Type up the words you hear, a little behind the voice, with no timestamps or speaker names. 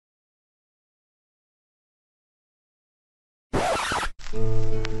Ben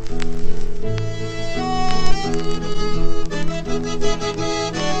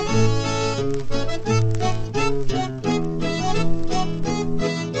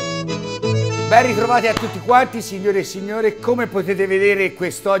ritrovati a tutti quanti, signore e signore. Come potete vedere,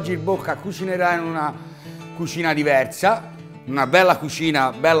 quest'oggi il Bocca cucinerà in una cucina diversa, una bella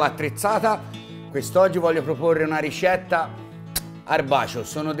cucina, bella attrezzata. Quest'oggi voglio proporre una ricetta arbacio,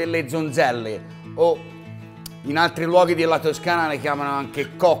 sono delle zonzelle o in altri luoghi della Toscana le chiamano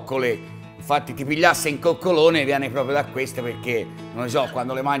anche coccole. Infatti ti pigliasse in coccolone viene proprio da queste perché, non so,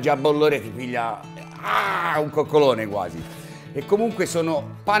 quando le mangi a bollore ti piglia un coccolone quasi. E comunque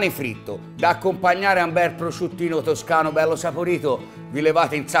sono pane fritto, da accompagnare a un bel prosciuttino toscano bello saporito, vi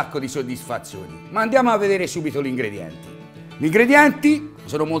levate un sacco di soddisfazioni. Ma andiamo a vedere subito gli ingredienti. Gli ingredienti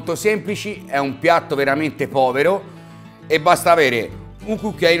sono molto semplici, è un piatto veramente povero e basta avere un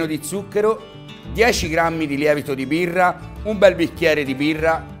cucchiaino di zucchero, 10 grammi di lievito di birra, un bel bicchiere di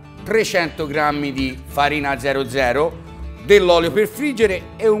birra, 300 grammi di farina 00, dell'olio per friggere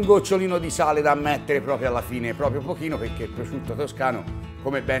e un gocciolino di sale da mettere proprio alla fine, proprio pochino perché il prosciutto toscano,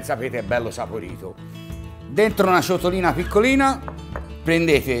 come ben sapete, è bello saporito. Dentro una ciotolina piccolina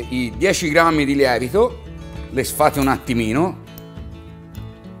prendete i 10 grammi di lievito, le sfate un attimino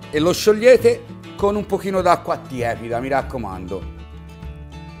e lo sciogliete con un pochino d'acqua tiepida, mi raccomando.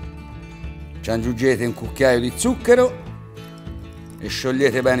 Ci aggiungete un cucchiaio di zucchero e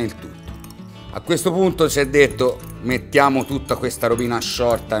sciogliete bene il tutto. A questo punto si è detto mettiamo tutta questa robina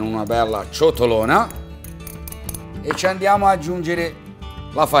sciolta in una bella ciotolona e ci andiamo ad aggiungere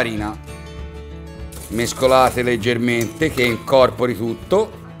la farina. Mescolate leggermente che incorpori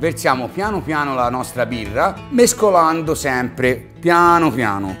tutto. Versiamo piano piano la nostra birra, mescolando sempre piano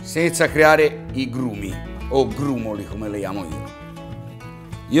piano, senza creare i grumi o grumoli come le chiamo io.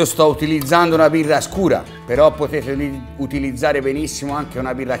 Io sto utilizzando una birra scura, però potete utilizzare benissimo anche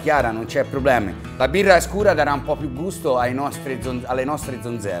una birra chiara, non c'è problema. La birra scura darà un po' più gusto alle nostre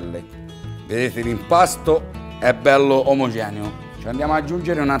zonzelle. Vedete, l'impasto è bello omogeneo. Ci andiamo ad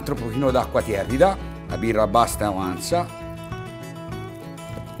aggiungere un altro pochino d'acqua tiepida, la birra basta e avanza.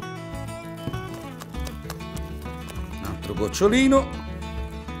 Un altro gocciolino,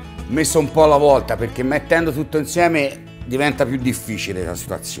 messo un po' alla volta perché mettendo tutto insieme diventa più difficile la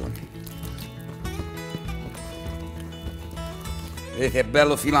situazione. Vedete, è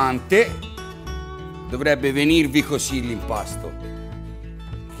bello filante, dovrebbe venirvi così l'impasto,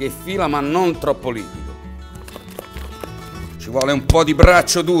 che fila ma non troppo liquido. Ci vuole un po' di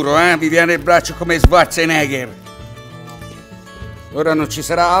braccio duro, vi viene il braccio come Schwarzenegger. Ora non ci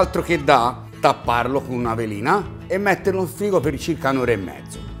sarà altro che da tapparlo con una velina e metterlo in frigo per circa un'ora e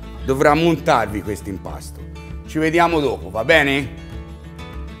mezzo. Dovrà montarvi questo impasto. Ci vediamo dopo, va bene?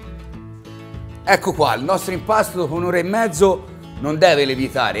 Ecco qua, il nostro impasto dopo un'ora e mezzo non deve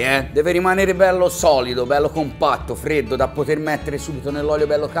lievitare, deve rimanere bello solido, bello compatto, freddo, da poter mettere subito nell'olio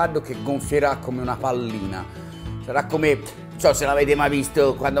bello caldo che gonfierà come una pallina. Sarà come, non so se l'avete mai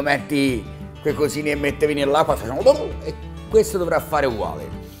visto, quando metti quei cosini e mettevi nell'acqua, e questo dovrà fare uguale.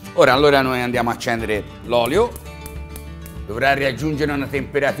 Ora, allora noi andiamo a accendere l'olio. Dovrà raggiungere una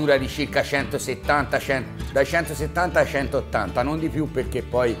temperatura di circa 170, dai 170 ai 180, non di più perché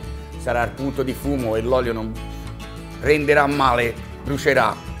poi sarà al punto di fumo e l'olio non renderà male,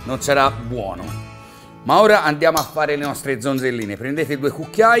 brucerà, non sarà buono. Ma ora andiamo a fare le nostre zonzelline. Prendete 2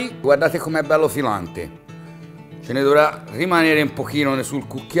 cucchiai, guardate com'è bello filante. Ce ne dovrà rimanere un pochino sul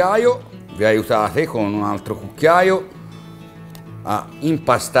cucchiaio, vi aiutate con un altro cucchiaio a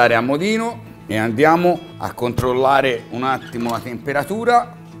impastare a modino. E andiamo a controllare un attimo la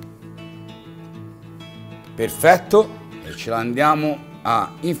temperatura. Perfetto, e ce la andiamo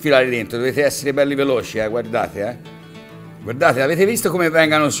a infilare dentro. Dovete essere belli veloci, guardate, guardate, avete visto come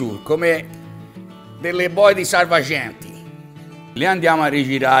vengano su, come delle boie di salvagenti. Le andiamo a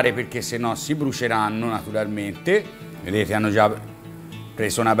rigirare perché sennò si bruceranno naturalmente. Vedete, hanno già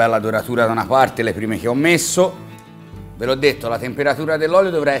preso una bella doratura da una parte le prime che ho messo. Ve l'ho detto, la temperatura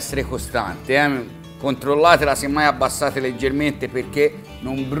dell'olio dovrà essere costante, controllatela, semmai abbassate leggermente perché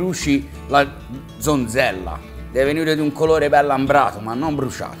non bruci la zonzella. Deve venire di un colore bello ambrato, ma non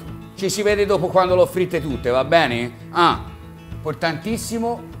bruciato. Ci si vede dopo quando l'ho fritte tutte, va bene?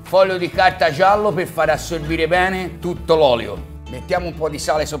 Importantissimo, foglio di carta giallo per fare assorbire bene tutto l'olio. Mettiamo un po' di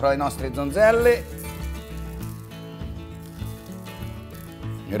sale sopra le nostre zonzelle.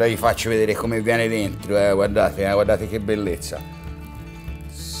 Ora vi faccio vedere come viene dentro, guardate, guardate che bellezza.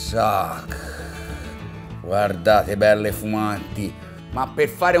 Guardate, belle fumanti. Ma per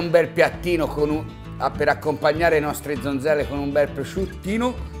fare un bel piattino per accompagnare le nostre zonzelle con un bel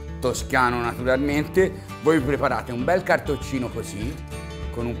prosciuttino, toscano naturalmente. Voi preparate un bel cartoncino così,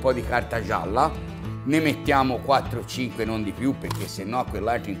 con un po' di carta gialla, ne mettiamo 4-5, non di più, perché sennò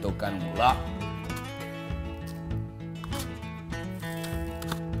quell'altro intoccano nulla.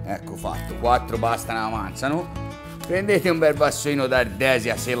 Ecco fatto, 4 bastano, avanzano. Prendete un bel vassoino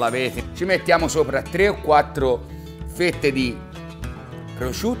d'ardesia se l'avete, ci mettiamo sopra 3 o 4 fette di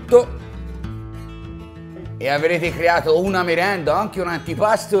prosciutto e avrete creato una merenda, anche un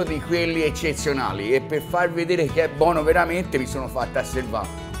antipasto di quelli eccezionali. E per far vedere che è buono veramente mi sono fatta servare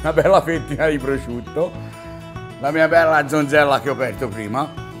una bella fettina di prosciutto, la mia bella zonzella che ho aperto prima,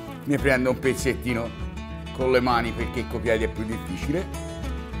 ne prendo un pezzettino con le mani perché coi piedi è più difficile.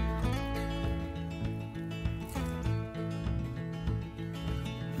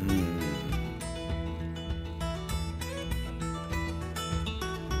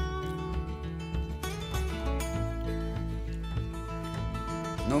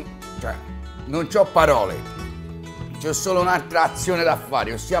 Non c'ho parole, c'ho solo un'altra azione da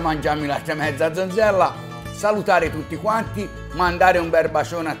fare, ossia mangiarmi l'altra mezza zonzella, salutare tutti quanti, mandare un bel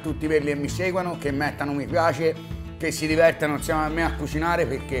bacione a tutti quelli che mi seguono, che mettano mi piace, che si divertano insieme a me a cucinare,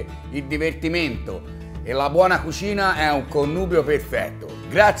 perché il divertimento e la buona cucina è un connubio perfetto.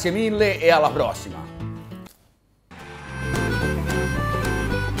 Grazie mille e alla prossima!